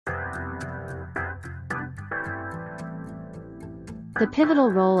The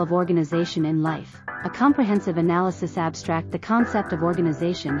pivotal role of organization in life. A comprehensive analysis abstract. The concept of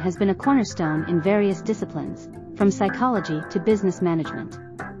organization has been a cornerstone in various disciplines, from psychology to business management.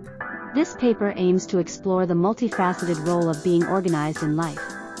 This paper aims to explore the multifaceted role of being organized in life,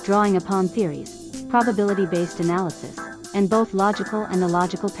 drawing upon theories, probability-based analysis, and both logical and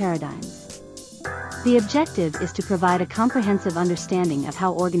illogical paradigms. The objective is to provide a comprehensive understanding of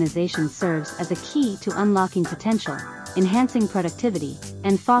how organization serves as a key to unlocking potential, enhancing productivity,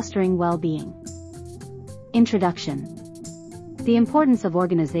 and fostering well-being. Introduction. The importance of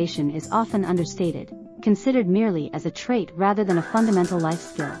organization is often understated, considered merely as a trait rather than a fundamental life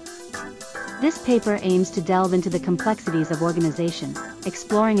skill. This paper aims to delve into the complexities of organization,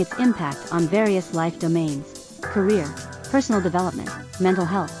 exploring its impact on various life domains, career, personal development, mental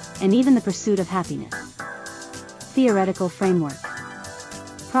health, and even the pursuit of happiness. Theoretical framework.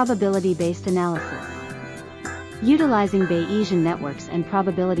 Probability-based analysis. Utilizing Bayesian networks and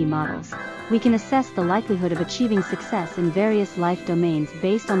probability models, we can assess the likelihood of achieving success in various life domains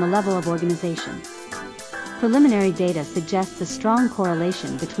based on the level of organization. Preliminary data suggests a strong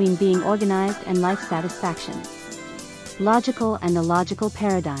correlation between being organized and life satisfaction. Logical and illogical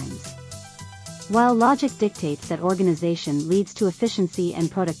paradigms. While logic dictates that organization leads to efficiency and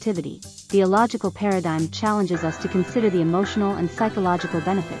productivity, the illogical paradigm challenges us to consider the emotional and psychological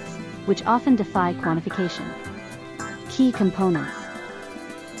benefits, which often defy quantification. Key components.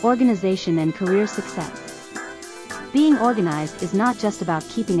 Organization and career success. Being organized is not just about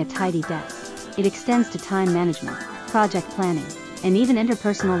keeping a tidy desk. It extends to time management, project planning, and even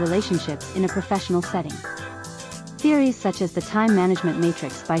interpersonal relationships in a professional setting. Theories such as the time management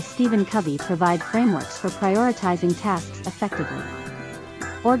matrix by Stephen Covey provide frameworks for prioritizing tasks effectively.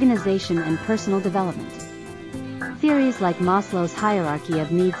 Organization and personal development. Theories like Maslow's hierarchy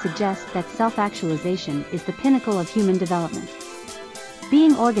of needs suggest that self-actualization is the pinnacle of human development.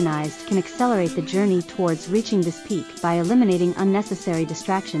 Being organized can accelerate the journey towards reaching this peak by eliminating unnecessary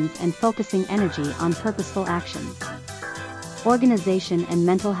distractions and focusing energy on purposeful actions. Organization and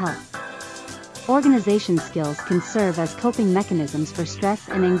mental health. Organization skills can serve as coping mechanisms for stress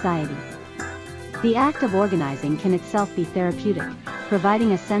and anxiety. The act of organizing can itself be therapeutic,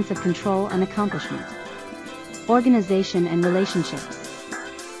 providing a sense of control and accomplishment. Organization and relationships.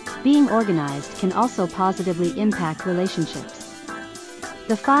 Being organized can also positively impact relationships.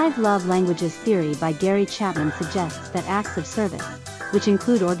 The 5 love languages theory by Gary Chapman suggests that acts of service, which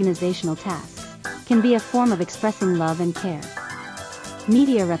include organizational tasks, can be a form of expressing love and care.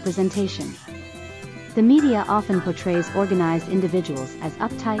 Media representation. The media often portrays organized individuals as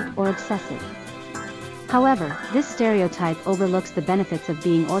uptight or obsessive. However, this stereotype overlooks the benefits of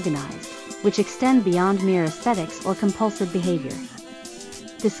being organized, which extend beyond mere aesthetics or compulsive behavior.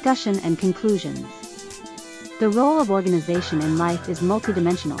 Discussion and conclusions. The role of organization in life is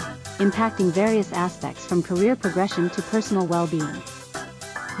multidimensional, impacting various aspects from career progression to personal well-being.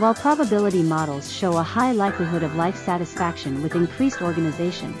 While probability models show a high likelihood of life satisfaction with increased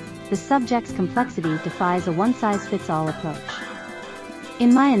organization, the subject's complexity defies a one-size-fits-all approach.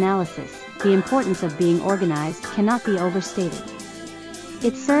 In my analysis, the importance of being organized cannot be overstated.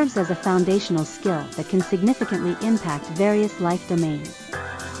 It serves as a foundational skill that can significantly impact various life domains.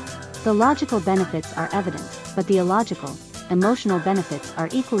 The logical benefits are evident, but the illogical, emotional benefits are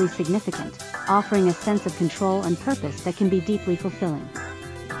equally significant, offering a sense of control and purpose that can be deeply fulfilling.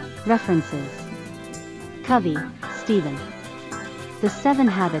 References. Covey, Stephen. The 7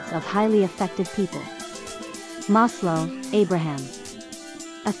 Habits of Highly Effective People. Maslow, Abraham.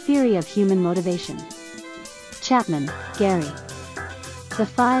 A Theory of Human Motivation. Chapman, Gary. The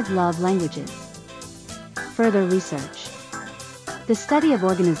 5 Love Languages. Further research. The study of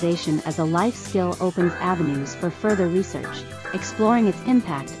organization as a life skill opens avenues for further research, exploring its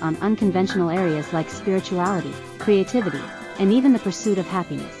impact on unconventional areas like spirituality, creativity, and even the pursuit of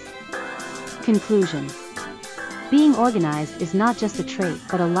happiness. Conclusion. Being organized is not just a trait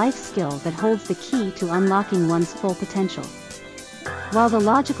but a life skill that holds the key to unlocking one's full potential. While the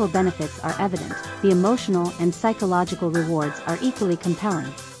logical benefits are evident, the emotional and psychological rewards are equally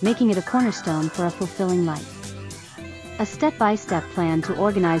compelling, making it a cornerstone for a fulfilling life. A step-by-step plan to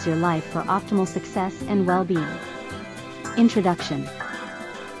organize your life for optimal success and well-being. Introduction.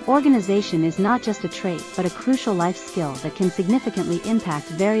 Organization is not just a trait but a crucial life skill that can significantly impact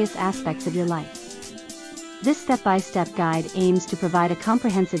various aspects of your life. This step-by-step guide aims to provide a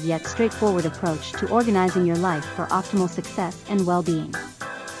comprehensive yet straightforward approach to organizing your life for optimal success and well-being.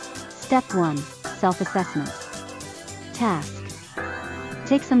 Step 1. Self-assessment. Task.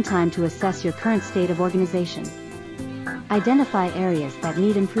 Take some time to assess your current state of organization. Identify areas that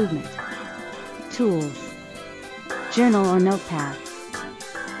need improvement. Tools. Journal or notepad.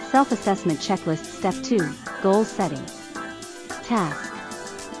 Self-assessment checklist. Step 2, goal setting. Task.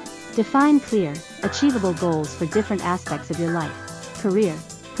 Define clear, achievable goals for different aspects of your life: career,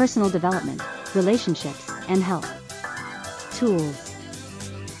 personal development, relationships, and health. Tools.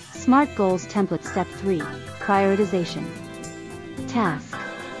 SMART Goals Template. Step 3, prioritization. Task.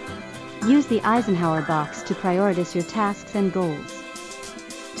 Use the Eisenhower box to prioritize your tasks and goals.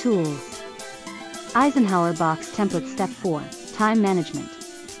 Tools. Eisenhower box template. Step 4, time management.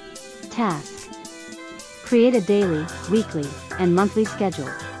 Task. Create a daily, weekly, and monthly schedule.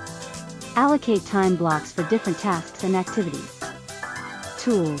 Allocate time blocks for different tasks and activities.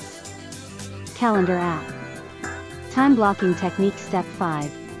 Tools. Calendar app. Time blocking technique. Step 5,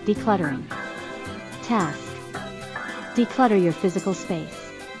 decluttering. Task. Declutter your physical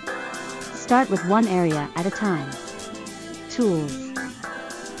space. Start with one area at a time. Tools.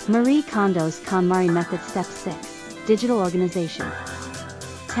 Marie Kondo's KonMari method. Step 6, digital organization.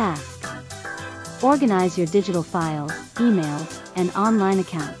 Task. Organize your digital files, emails, and online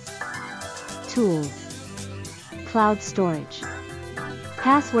accounts. Tools. Cloud storage.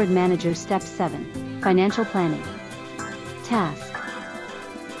 Password manager. Step 7, financial planning. Task.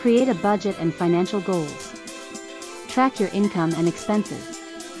 Create a budget and financial goals. Track your income and expenses.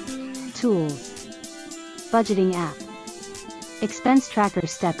 Tools. Budgeting app. Expense tracker.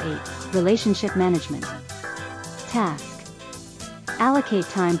 Step 8, relationship management. Task. Allocate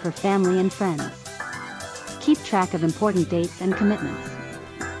time for family and friends. Keep track of important dates and commitments.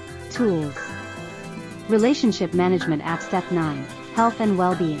 Tools. Relationship management app. Step 9, health and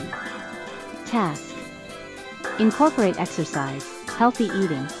well-being. Task. Incorporate exercise, healthy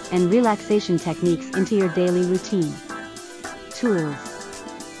eating, and relaxation techniques into your daily routine. Tools.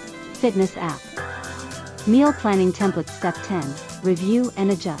 Fitness app. Meal planning template. Step 10, review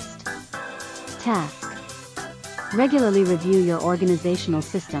and adjust. Task. Regularly review your organizational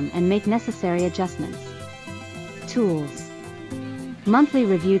system and make necessary adjustments. Tools. Monthly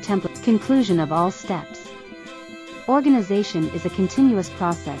review template. Conclusion of all steps. Organization is a continuous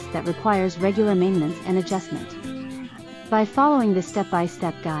process that requires regular maintenance and adjustment. By following this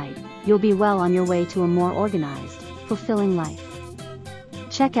step-by-step guide, you'll be well on your way to a more organized, fulfilling life.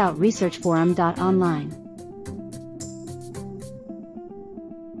 Check out researchforum.online.